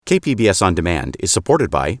KPBS On Demand is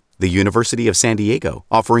supported by the University of San Diego,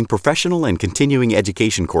 offering professional and continuing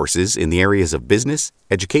education courses in the areas of business,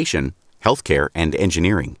 education, healthcare, and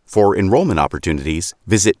engineering. For enrollment opportunities,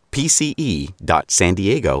 visit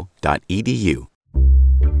pce.sandiego.edu.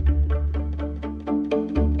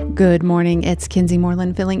 Good morning, it's Kinsey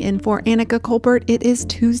Moreland filling in for Annika Colbert. It is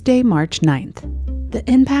Tuesday, March 9th. The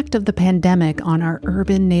impact of the pandemic on our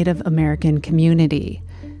urban Native American community.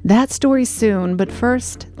 That story soon, but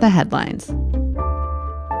first, the headlines.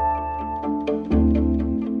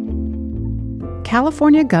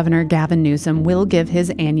 California Governor Gavin Newsom will give his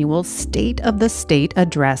annual State of the State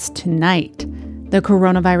address tonight. The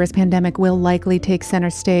coronavirus pandemic will likely take center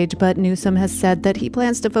stage, but Newsom has said that he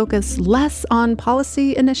plans to focus less on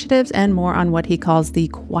policy initiatives and more on what he calls the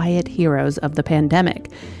quiet heroes of the pandemic.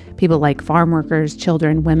 People like farm workers,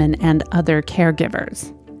 children, women, and other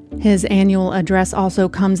caregivers. His annual address also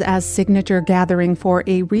comes as signature gathering for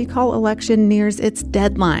a recall election nears its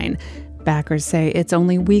deadline. Backers say it's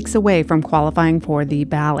only weeks away from qualifying for the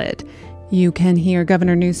ballot. You can hear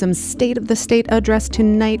Governor Newsom's State of the State address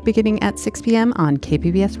tonight beginning at 6 p.m. on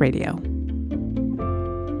KPBS Radio.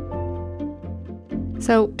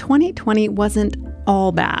 So 2020 wasn't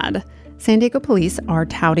all bad. San Diego police are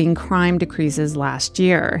touting crime decreases last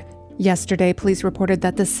year. Yesterday, police reported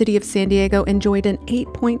that the city of San Diego enjoyed an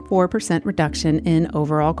 8.4% reduction in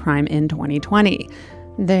overall crime in 2020.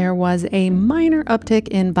 There was a minor uptick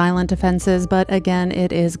in violent offenses, but again,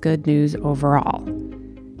 it is good news overall.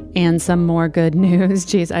 And some more good news.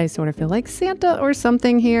 Geez, I sort of feel like Santa or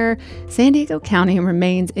something here. San Diego County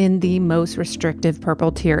remains in the most restrictive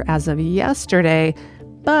purple tier as of yesterday,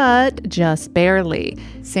 but just barely.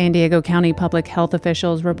 San Diego County public health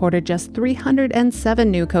officials reported just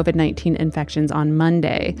 307 new COVID-19 infections on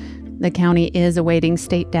Monday. The county is awaiting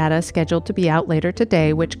state data scheduled to be out later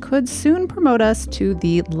today, which could soon promote us to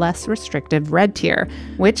the less restrictive red tier,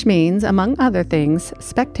 which means, among other things,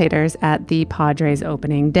 spectators at the Padres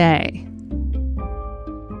opening day.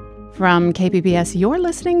 From KPBS, you're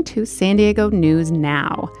listening to San Diego News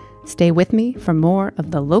Now. Stay with me for more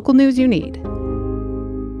of the local news you need.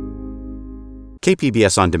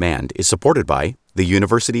 KPBS On Demand is supported by the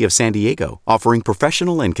University of San Diego, offering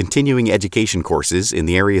professional and continuing education courses in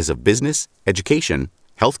the areas of business, education,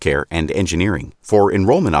 healthcare, and engineering. For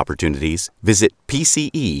enrollment opportunities, visit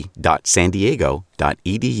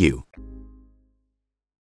pce.sandiego.edu.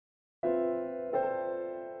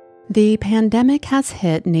 The pandemic has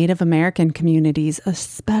hit Native American communities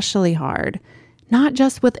especially hard, not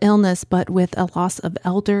just with illness, but with a loss of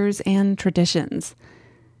elders and traditions.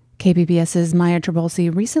 KPBS's Maya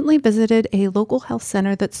Trabolsi recently visited a local health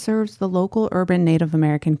center that serves the local urban Native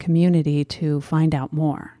American community to find out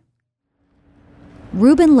more.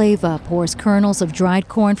 Ruben Leyva pours kernels of dried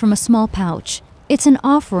corn from a small pouch. It's an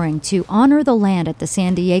offering to honor the land at the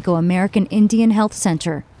San Diego American Indian Health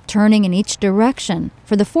Center, turning in each direction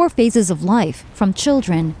for the 4 phases of life, from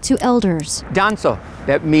children to elders. Danso,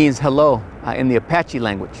 that means hello in the Apache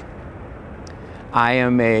language. I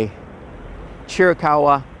am a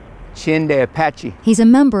Chiricahua Chinde Apache. He's a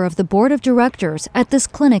member of the board of directors at this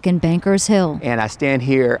clinic in Bankers Hill. And I stand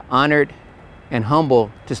here honored and humble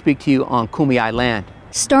to speak to you on Kumeyaay land.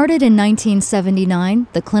 Started in 1979,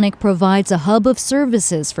 the clinic provides a hub of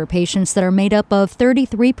services for patients that are made up of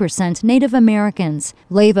 33% Native Americans.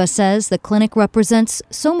 Leyva says the clinic represents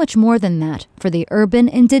so much more than that for the urban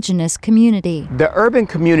indigenous community. The urban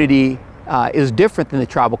community is different than the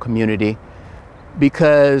tribal community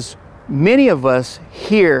because many of us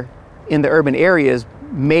here in the urban areas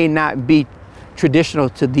may not be traditional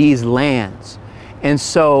to these lands. And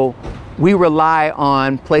so we rely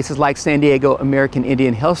on places like San Diego American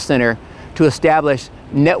Indian Health Center to establish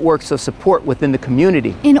networks of support within the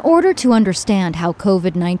community. In order to understand how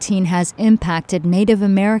COVID-19 has impacted Native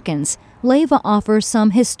Americans, Leyva offers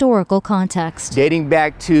some historical context. Dating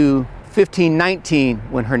back to 1519,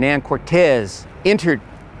 when Hernan Cortez entered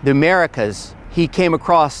the Americas, he came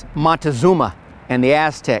across Montezuma and the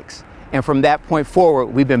Aztecs. And from that point forward,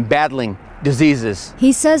 we've been battling diseases.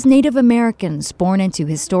 He says Native Americans born into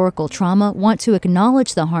historical trauma want to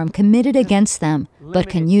acknowledge the harm committed against them, but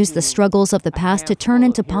can use the struggles of the past to turn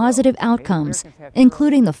into positive outcomes,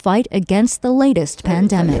 including the fight against the latest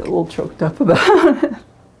pandemic. I get a little choked up about it.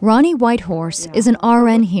 Ronnie Whitehorse is an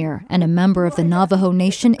RN here and a member of the Navajo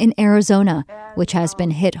Nation in Arizona, which has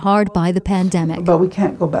been hit hard by the pandemic. But we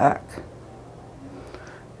can't go back,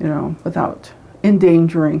 without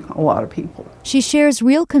endangering a lot of people. She shares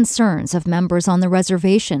real concerns of members on the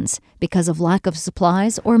reservations because of lack of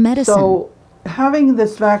supplies or medicine. So having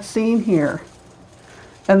this vaccine here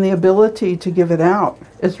and the ability to give it out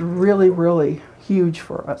is really, really huge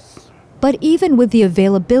for us. But even with the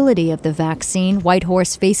availability of the vaccine,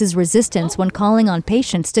 Whitehorse faces resistance when calling on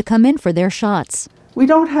patients to come in for their shots. We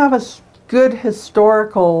don't have a good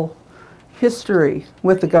historical history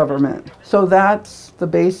with the government, so that's the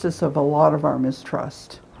basis of a lot of our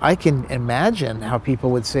mistrust. I can imagine how people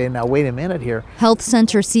would say, now wait a minute here. Health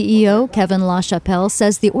Center CEO Kevin LaChapelle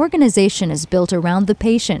says the organization is built around the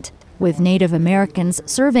patient, with Native Americans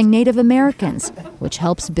serving Native Americans, which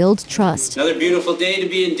helps build trust. Another beautiful day to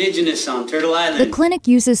be Indigenous on Turtle Island. The clinic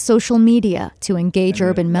uses social media to engage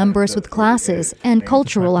urban members with classes and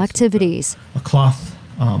cultural activities. A cloth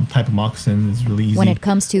type of moccasin is really easy. When it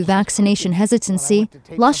comes to vaccination hesitancy,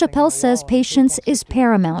 LaChapelle says patience is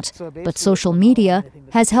paramount, but social media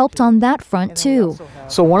has helped on that front too.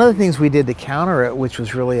 So one of the things we did to counter it, which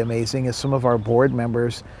was really amazing, is some of our board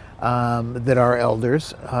members that are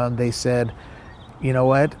elders, they said, you know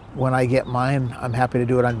what, when I get mine, I'm happy to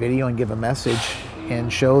do it on video and give a message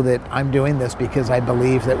and show that I'm doing this because I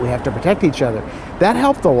believe that we have to protect each other. That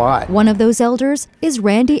helped a lot. One of those elders is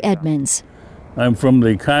Randy Edmonds. I'm from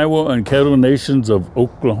the Kiowa and Caddo Nations of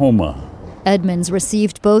Oklahoma. Edmonds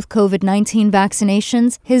received both COVID-19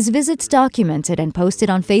 vaccinations, his visits documented and posted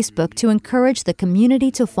on Facebook to encourage the community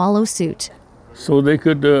to follow suit. So they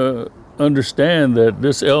could understand that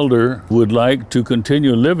this elder would like to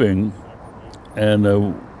continue living and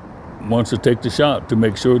wants to take the shot to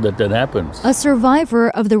make sure that that happens. A survivor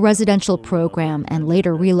of the residential program and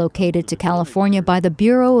later relocated to California by the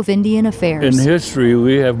Bureau of Indian Affairs. In history,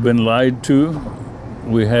 we have been lied to.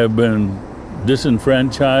 We have been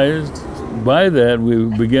disenfranchised. By that, we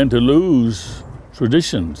begin to lose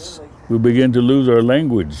traditions. We begin to lose our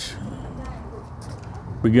language.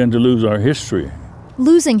 Begin to lose our history.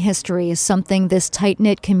 Losing history is something this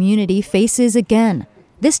tight-knit community faces again,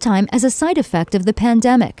 this time as a side effect of the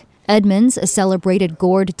pandemic. Edmonds, a celebrated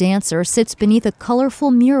gourd dancer, sits beneath a colorful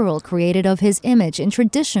mural created of his image in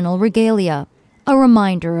traditional regalia, a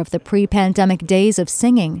reminder of the pre-pandemic days of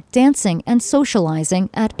singing, dancing, and socializing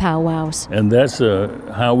at powwows. And that's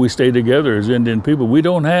how we stay together as Indian people. We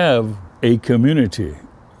don't have a community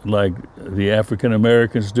like the African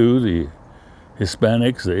Americans do, the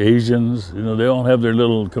Hispanics, the Asians. You know, they all have their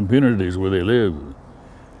little communities where they live.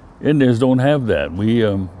 Indians don't have that.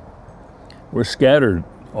 We're scattered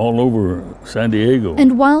all over San Diego.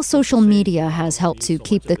 And while social media has helped to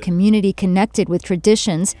keep the community connected with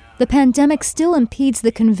traditions, the pandemic still impedes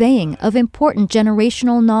the conveying of important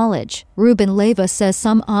generational knowledge. Ruben Leyva says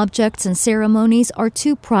some objects and ceremonies are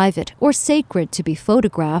too private or sacred to be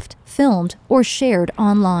photographed, filmed, or shared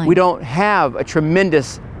online. We don't have a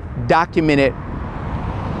tremendous documented,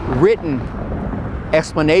 written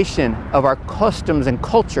explanation of our customs and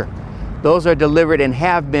culture. Those are delivered and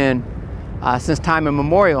have been since time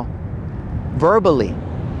immemorial, verbally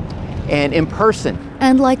and in person.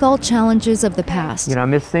 And like all challenges of the past, I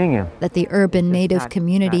miss seeing him. That the urban Native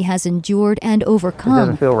community has endured and overcome. It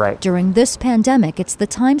doesn't feel right. During this pandemic, it's the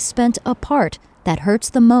time spent apart that hurts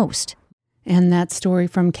the most. And that story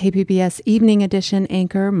from KPBS Evening Edition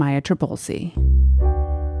anchor Maya Tripolsi.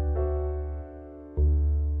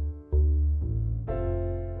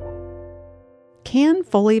 Can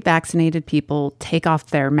fully vaccinated people take off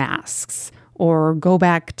their masks or go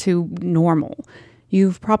back to normal?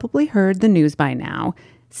 You've probably heard the news by now.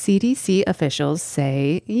 CDC officials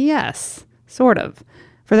say yes, sort of.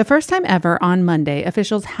 For the first time ever on Monday,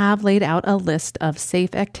 officials have laid out a list of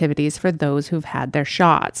safe activities for those who've had their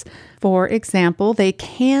shots. For example, they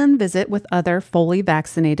can visit with other fully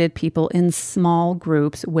vaccinated people in small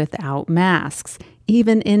groups without masks,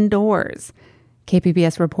 even indoors.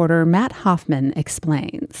 KPBS reporter Matt Hoffman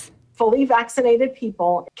explains. Fully vaccinated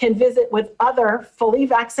people can visit with other fully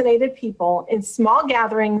vaccinated people in small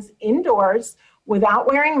gatherings indoors without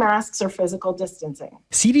wearing masks or physical distancing.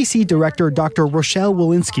 CDC Director Dr. Rochelle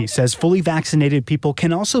Walensky says fully vaccinated people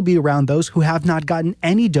can also be around those who have not gotten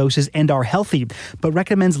any doses and are healthy, but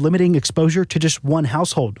recommends limiting exposure to just one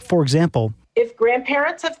household. For example, if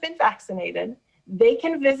grandparents have been vaccinated, they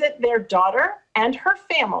can visit their daughter and her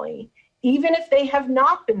family even if they have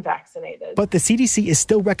not been vaccinated. But the CDC is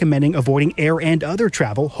still recommending avoiding air and other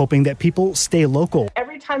travel, hoping that people stay local.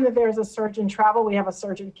 Every time that there's a surge in travel, we have a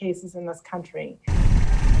surge in cases in this country.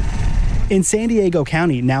 In San Diego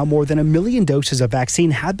County, now more than 1 million doses of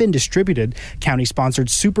vaccine have been distributed.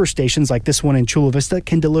 County-sponsored super stations like this one in Chula Vista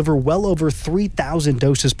can deliver well over 3,000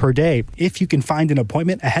 doses per day if you can find an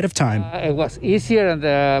appointment ahead of time. It was easier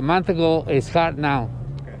than a month ago. It's hard now.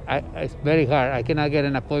 It's very hard. I cannot get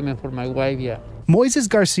an appointment for my wife yet. Moises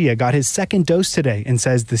Garcia got his second dose today and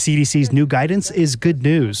says the CDC's new guidance is good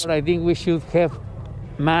news. But I think we should have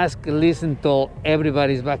mask at least until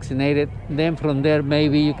everybody's vaccinated. Then from there,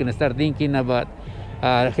 maybe you can start thinking about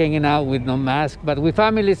hanging out with no mask. But with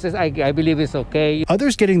families, I believe it's okay.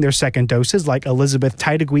 Others getting their second doses, like Elizabeth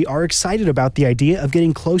Taitegui, are excited about the idea of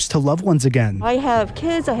getting close to loved ones again. I have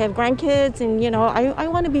kids, I have grandkids, and I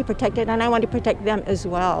want to be protected, and I want to protect them as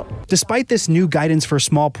well. Despite this new guidance for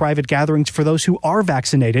small private gatherings for those who are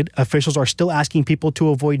vaccinated, officials are still asking people to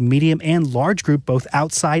avoid medium and large group both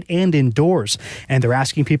outside and indoors. And they're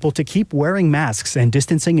asking people to keep wearing masks and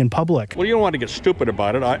distancing in public. Well, you don't want to get stupid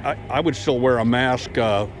about it. I would still wear a mask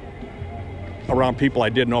around people I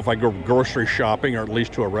didn't know if I go grocery shopping or at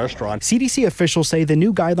least to a restaurant. CDC officials say the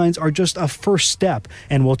new guidelines are just a first step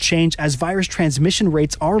and will change as virus transmission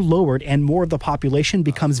rates are lowered and more of the population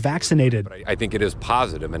becomes vaccinated. But I think it is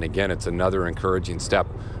positive, and again, it's another encouraging step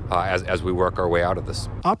as we work our way out of this.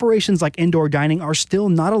 Operations like indoor dining are still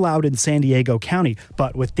not allowed in San Diego County,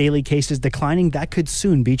 but with daily cases declining, that could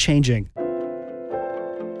soon be changing.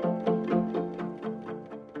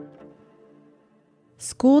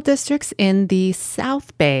 School districts in the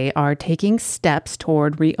South Bay are taking steps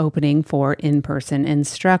toward reopening for in-person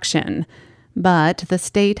instruction. But the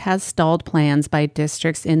state has stalled plans by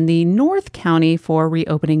districts in the North County for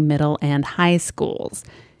reopening middle and high schools.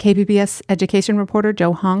 KPBS education reporter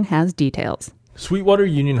Joe Hong has details. Sweetwater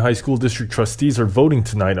Union High School District trustees are voting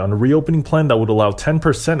tonight on a reopening plan that would allow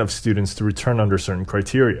 10% of students to return under certain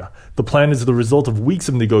criteria. The plan is the result of weeks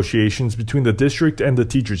of negotiations between the district and the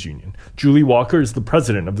teachers union. Julie Walker is the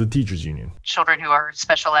president of the teachers union. Children who are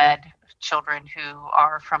special ed, children who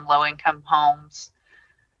are from low-income homes,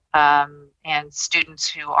 and students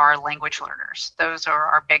who are language learners. Those are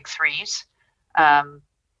our big threes. And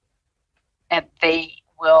they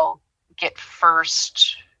will get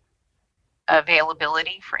first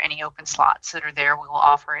availability for any open slots that are there. We will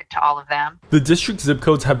offer it to all of them. The district zip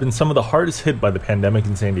codes have been some of the hardest hit by the pandemic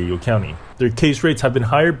in San Diego County. Their case rates have been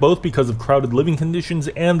higher both because of crowded living conditions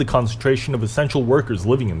and the concentration of essential workers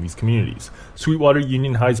living in these communities. Sweetwater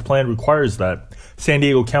Union High's plan requires that. San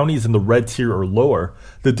Diego County is in the red tier or lower.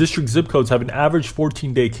 The district zip codes have an average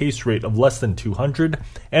 14-day case rate of less than 200,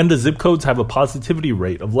 and the zip codes have a positivity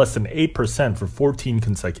rate of less than 8% for 14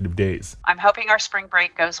 consecutive days. I'm hoping our spring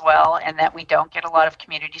break goes well and that we don't get a lot of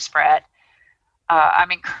community spread.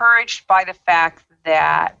 I'm encouraged by the fact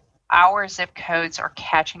that our zip codes are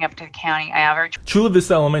catching up to the county average. Chula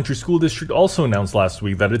Vista Elementary School District also announced last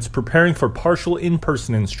week that it's preparing for partial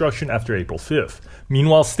in-person instruction after April 5th.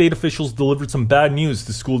 Meanwhile, state officials delivered some bad news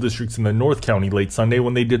to school districts in the North County late Sunday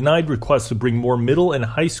when they denied requests to bring more middle and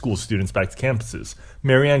high school students back to campuses.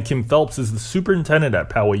 Marianne Kim Phelps is the superintendent at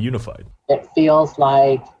Poway Unified. It feels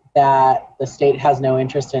like that the state has no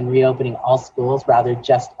interest in reopening all schools, rather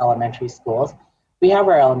just elementary schools. We have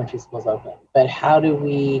our elementary schools open, but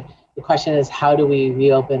the question is, how do we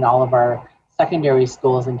reopen all of our secondary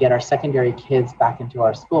schools and get our secondary kids back into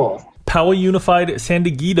our schools? Poway Unified, San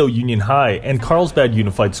Diego Union High, and Carlsbad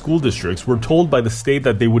Unified School Districts were told by the state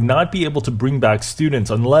that they would not be able to bring back students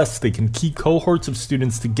unless they can keep cohorts of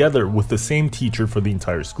students together with the same teacher for the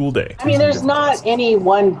entire school day. I mean, there's not any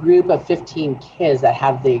one group of 15 kids that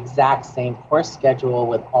have the exact same course schedule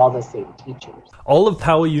with all the same teachers. All of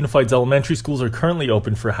Poway Unified's elementary schools are currently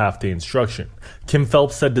open for half-day instruction. Kim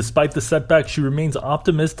Phelps said despite the setback, she remains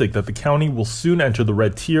optimistic that the county will soon enter the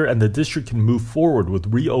red tier and the district can move forward with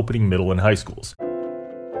reopening middle and high schools.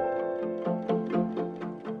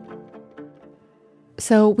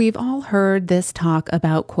 So we've all heard this talk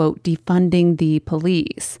about, quote, defunding the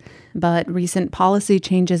police. But recent policy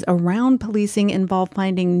changes around policing involve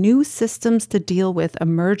finding new systems to deal with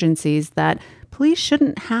emergencies that police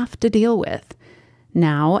shouldn't have to deal with.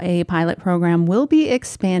 Now, a pilot program will be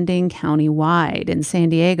expanding countywide in San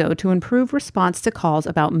Diego to improve response to calls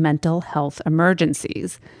about mental health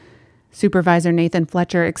emergencies. Supervisor Nathan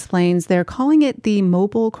Fletcher explains they're calling it the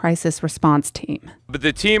Mobile Crisis Response Team. But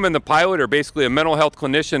the team and the pilot are basically a mental health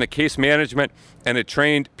clinician, a case management, and a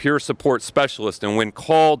trained peer support specialist. And when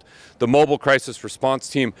called, the Mobile Crisis Response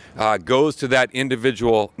Team goes to that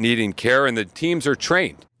individual needing care, and the teams are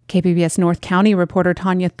trained. KPBS North County reporter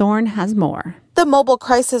Tanya Thorne has more. The Mobile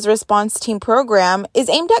Crisis Response Team program is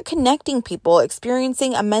aimed at connecting people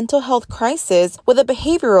experiencing a mental health crisis with a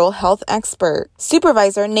behavioral health expert.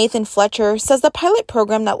 Supervisor Nathan Fletcher says the pilot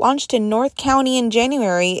program that launched in North County in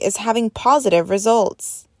January is having positive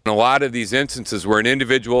results. In a lot of these instances where an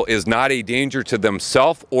individual is not a danger to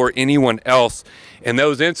themselves or anyone else, in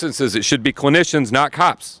those instances it should be clinicians, not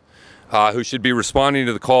cops, who should be responding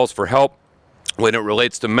to the calls for help. when it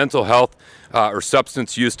relates to mental health or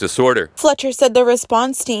substance use disorder. Fletcher said the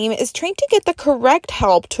response team is trained to get the correct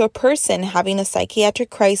help to a person having a psychiatric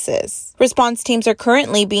crisis. Response teams are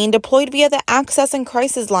currently being deployed via the Access and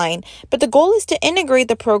Crisis Line, but the goal is to integrate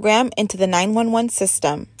the program into the 911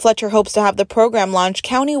 system. Fletcher hopes to have the program launched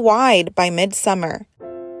county-wide by midsummer.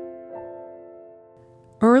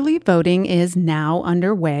 Early voting is now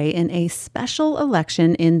underway in a special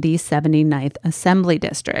election in the 79th Assembly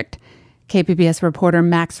District. KPBS reporter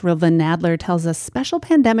Max Rilvan-Nadler tells us special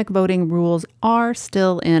pandemic voting rules are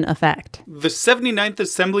still in effect. The 79th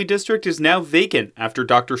Assembly District is now vacant after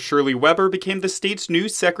Dr. Shirley Weber became the state's new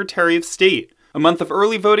Secretary of State. A month of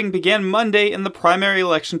early voting began Monday in the primary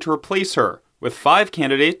election to replace her, with 5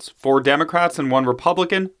 candidates, 4 Democrats and 1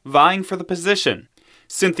 Republican, vying for the position.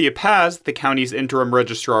 Cynthia Paz, the county's interim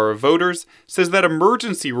registrar of voters, says that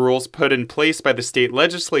emergency rules put in place by the state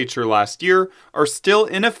legislature last year are still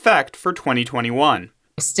in effect for 2021.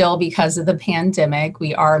 Still, because of the pandemic,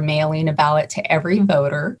 we are mailing a ballot to every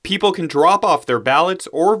voter. People can drop off their ballots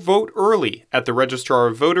or vote early at the Registrar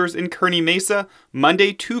of Voters in Kearney Mesa,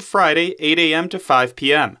 Monday to Friday, 8 a.m. to 5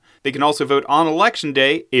 p.m. They can also vote on Election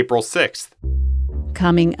Day, April 6th.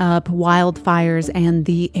 Coming up, wildfires and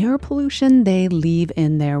the air pollution they leave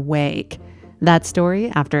in their wake. That story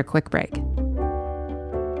after a quick break.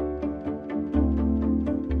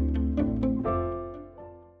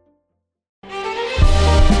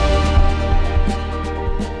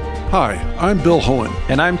 Hi, I'm Bill Hohen.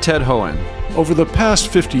 And I'm Ted Hohen. Over the past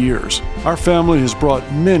 50 years, our family has brought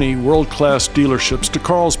many world-class dealerships to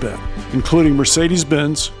Carlsbad, including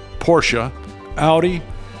Mercedes-Benz, Porsche, Audi,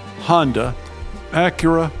 Honda,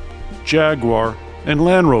 Acura, Jaguar, and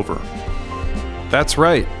Land Rover. That's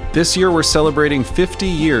right. This year we're celebrating 50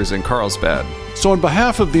 years in Carlsbad. So on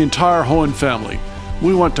behalf of the entire Hohen family,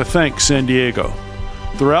 we want to thank San Diego.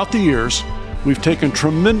 Throughout the years, we've taken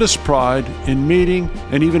tremendous pride in meeting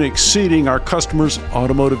and even exceeding our customers'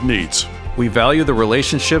 automotive needs. We value the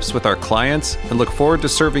relationships with our clients and look forward to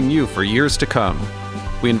serving you for years to come.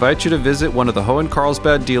 We invite you to visit one of the Hohen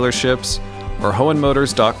Carlsbad dealerships or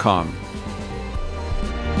hohenmotors.com.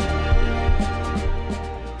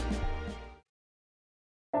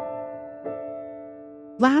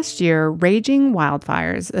 Last year, raging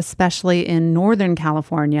wildfires, especially in Northern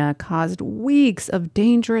California, caused weeks of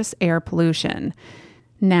dangerous air pollution.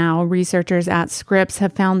 Now, researchers at Scripps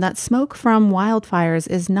have found that smoke from wildfires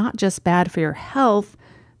is not just bad for your health,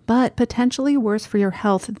 but potentially worse for your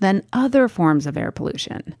health than other forms of air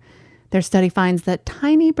pollution. Their study finds that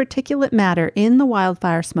tiny particulate matter in the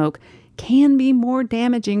wildfire smoke can be more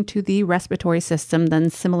damaging to the respiratory system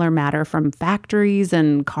than similar matter from factories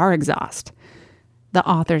and car exhaust. The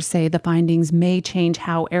authors say the findings may change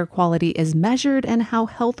how air quality is measured and how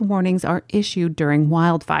health warnings are issued during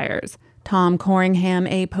wildfires. Tom Corringham,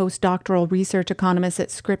 a postdoctoral research economist at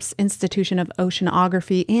Scripps Institution of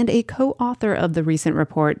Oceanography and a co-author of the recent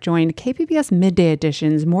report, joined KPBS Midday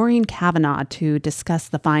Edition's Maureen Cavanaugh to discuss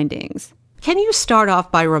the findings. Can you start off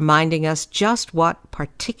by reminding us just what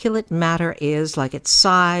particulate matter is, like its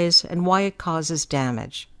size, and why it causes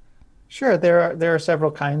damage? Sure. There are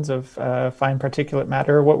several kinds of fine particulate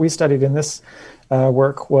matter. What we studied in this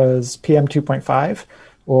work was PM2.5,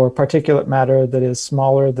 or particulate matter that is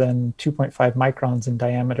smaller than 2.5 microns in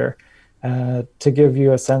diameter. To give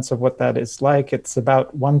you a sense of what that is like, it's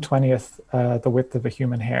about 1/20th the width of a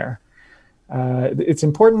human hair. It's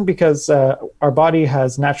important because our body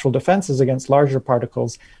has natural defenses against larger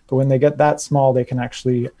particles, but when they get that small, they can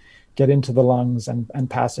actually get into the lungs and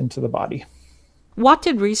pass into the body. What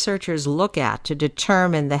did researchers look at to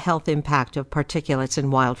determine the health impact of particulates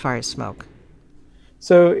in wildfire smoke?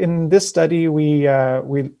 So in this study, we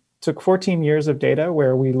took 14 years of data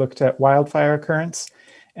where we looked at wildfire occurrence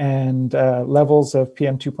and levels of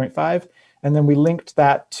PM2.5, and then we linked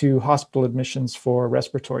that to hospital admissions for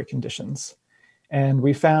respiratory conditions. And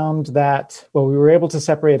we found that, we were able to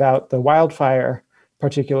separate out the wildfire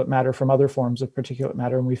particulate matter from other forms of particulate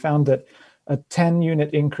matter, and we found that a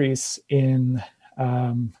 10-unit increase in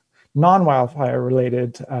non-wildfire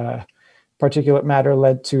related particulate matter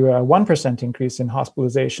led to a 1% increase in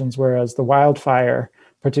hospitalizations, whereas the wildfire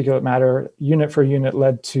particulate matter unit for unit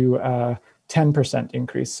led to a 10%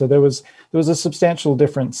 increase. So there was a substantial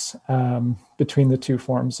difference between the two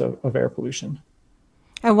forms of air pollution.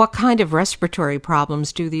 And what kind of respiratory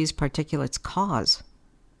problems do these particulates cause?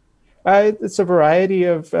 It's a variety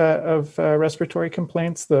of respiratory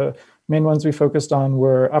complaints. The main ones we focused on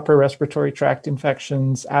were upper respiratory tract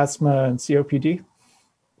infections, asthma, and COPD.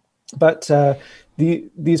 But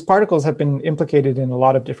these particles have been implicated in a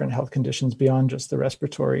lot of different health conditions beyond just the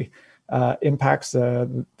respiratory impacts.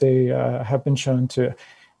 They have been shown to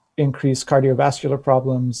increase cardiovascular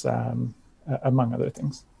problems, among other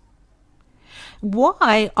things.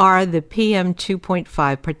 Why are the PM 2.5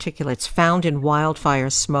 particulates found in wildfire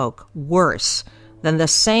smoke worse than the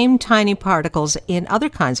same tiny particles in other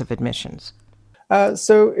kinds of emissions?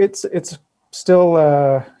 So it's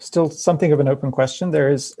still something of an open question.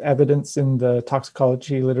 There is evidence in the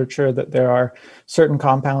toxicology literature that there are certain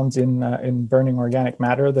compounds in burning organic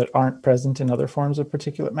matter that aren't present in other forms of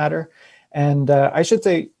particulate matter. And I should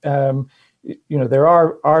say, there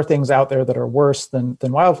are things out there that are worse than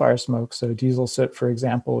wildfire smoke. So diesel soot, for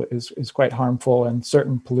example, is quite harmful, and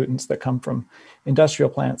certain pollutants that come from industrial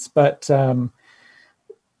plants. But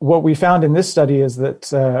what we found in this study is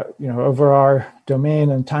that over our domain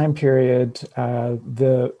and time period,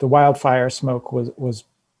 the wildfire smoke was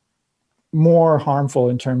more harmful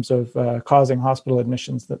in terms of causing hospital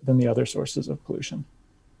admissions than the other sources of pollution.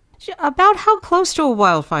 About how close to a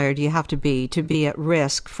wildfire do you have to be at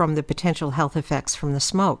risk from the potential health effects from the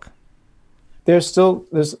smoke? There's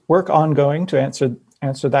work ongoing to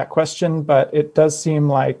answer that question, but it does seem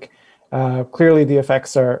like clearly the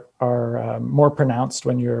effects are more pronounced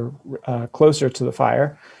when you're closer to the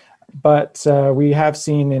fire. But we have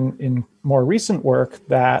seen in more recent work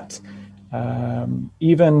that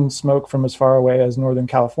even smoke from as far away as Northern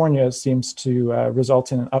California seems to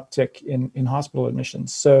result in an uptick in hospital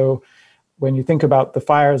admissions. So when you think about the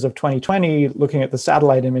fires of 2020, looking at the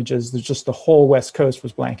satellite images, there's just the whole West Coast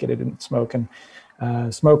was blanketed in smoke, and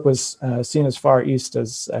smoke was seen as far east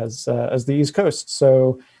as the East Coast.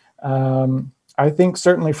 So I think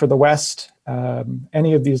certainly for the West,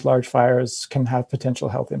 any of these large fires can have potential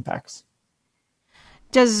health impacts.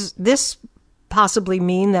 Does this possibly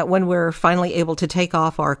mean that when we're finally able to take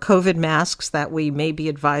off our COVID masks, that we may be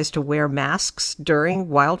advised to wear masks during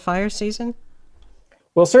wildfire season?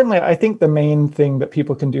 Well, certainly, I think the main thing that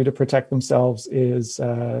people can do to protect themselves is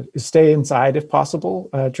stay inside if possible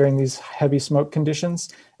during these heavy smoke conditions,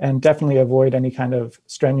 and definitely avoid any kind of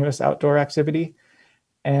strenuous outdoor activity.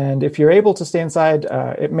 And if you're able to stay inside,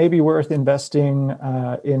 it may be worth investing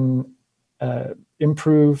in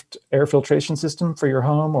improved air filtration system for your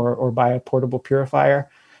home, or buy a portable purifier.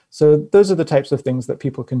 So those are the types of things that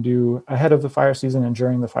people can do ahead of the fire season and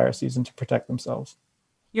during the fire season to protect themselves.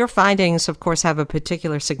 Your findings, of course, have a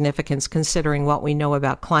particular significance considering what we know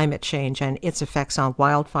about climate change and its effects on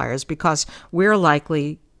wildfires, because we're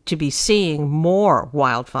likely to be seeing more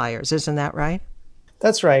wildfires. Isn't that right?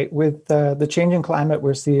 That's right. With the changing climate,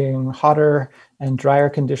 we're seeing hotter and drier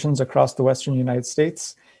conditions across the western United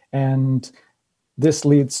States. And this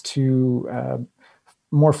leads to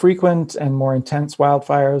more frequent and more intense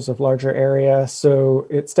wildfires of larger area. So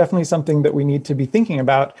it's definitely something that we need to be thinking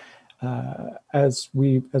about as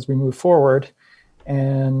we move forward.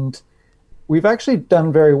 And we've actually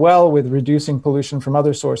done very well with reducing pollution from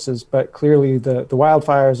other sources, but clearly the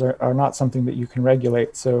wildfires are not something that you can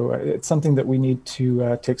regulate. So it's something that we need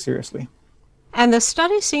to take seriously. And the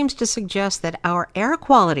study seems to suggest that our air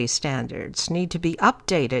quality standards need to be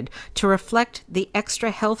updated to reflect the extra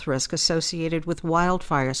health risk associated with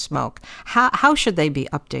wildfire smoke. How should they be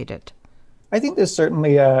updated? I think there's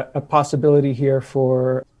certainly a possibility here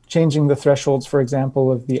for changing the thresholds, for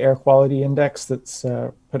example, of the air quality index that's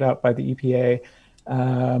put out by the EPA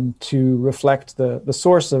to reflect the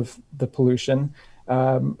source of the pollution.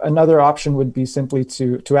 Another option would be simply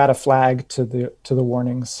to add a flag to the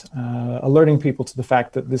warnings, alerting people to the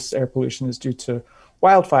fact that this air pollution is due to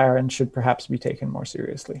wildfire and should perhaps be taken more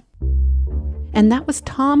seriously. And that was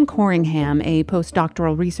Tom Corringham, a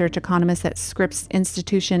postdoctoral research economist at Scripps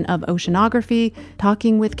Institution of Oceanography,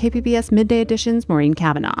 talking with KPBS Midday Edition's Maureen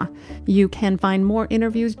Cavanaugh. You can find more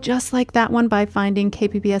interviews just like that one by finding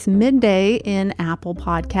KPBS Midday in Apple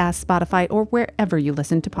Podcasts, Spotify, or wherever you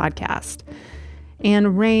listen to podcasts.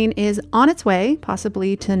 And rain is on its way,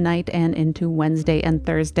 possibly tonight and into Wednesday and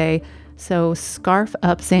Thursday. So scarf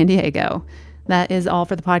up San Diego. That is all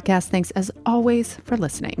for the podcast. Thanks as always for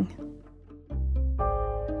listening.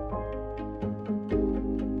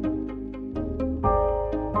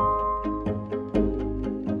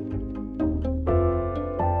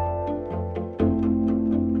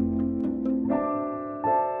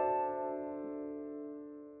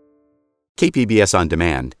 KPBS On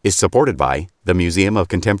Demand is supported by the Museum of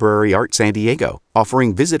Contemporary Art San Diego,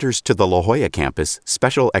 offering visitors to the La Jolla campus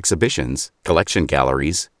special exhibitions, collection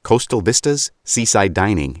galleries, coastal vistas, seaside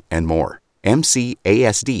dining, and more.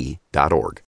 MCASD.org.